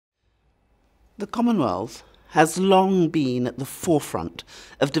The Commonwealth has long been at the forefront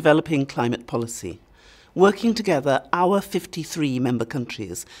of developing climate policy. Working together, our 53 member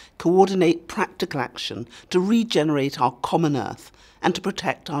countries coordinate practical action to regenerate our common earth and to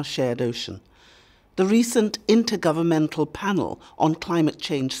protect our shared ocean. The recent Intergovernmental Panel on Climate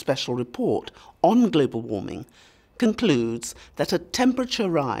Change Special Report on global warming concludes that a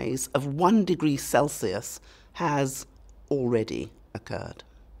temperature rise of 1 degree Celsius has already occurred.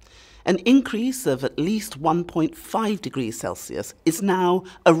 An increase of at least 1.5 degrees Celsius is now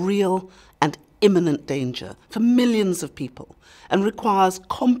a real and imminent danger for millions of people and requires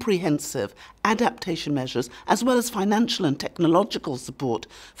comprehensive adaptation measures as well as financial and technological support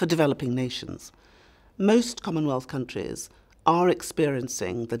for developing nations. Most Commonwealth countries are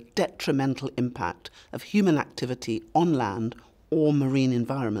experiencing the detrimental impact of human activity on land or marine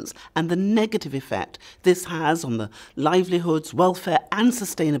environments, and the negative effect this has on the livelihoods, welfare and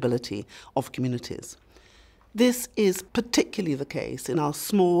sustainability of communities. This is particularly the case in our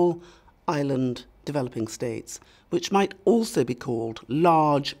small island developing states, which might also be called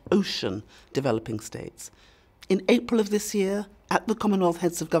large ocean developing states. In April of this year, at the Commonwealth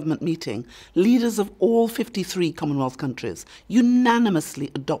Heads of Government meeting, leaders of all 53 Commonwealth countries unanimously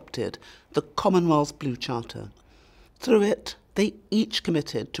adopted the Commonwealth Blue Charter. Through it, they each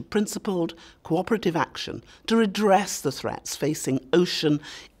committed to principled, cooperative action to redress the threats facing ocean,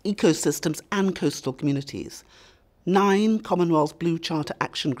 ecosystems and coastal communities. 9 Commonwealth Blue Charter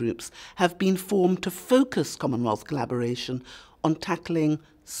action groups have been formed to focus Commonwealth collaboration on tackling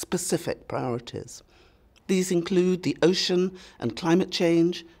specific priorities. These include the ocean and climate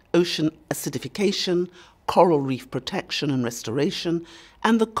change, ocean acidification, coral reef protection and restoration,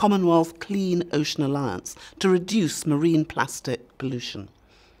 and the Commonwealth Clean Ocean Alliance to reduce marine plastic pollution.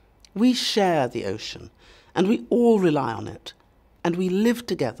 We share the ocean, and we all rely on it, and we live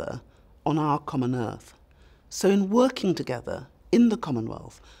together on our common earth. So in working together in the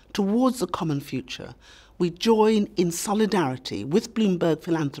Commonwealth towards a common future, we join in solidarity with Bloomberg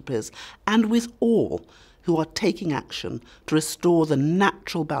Philanthropies and with all who are taking action to restore the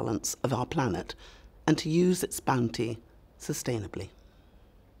natural balance of our planet and to use its bounty sustainably.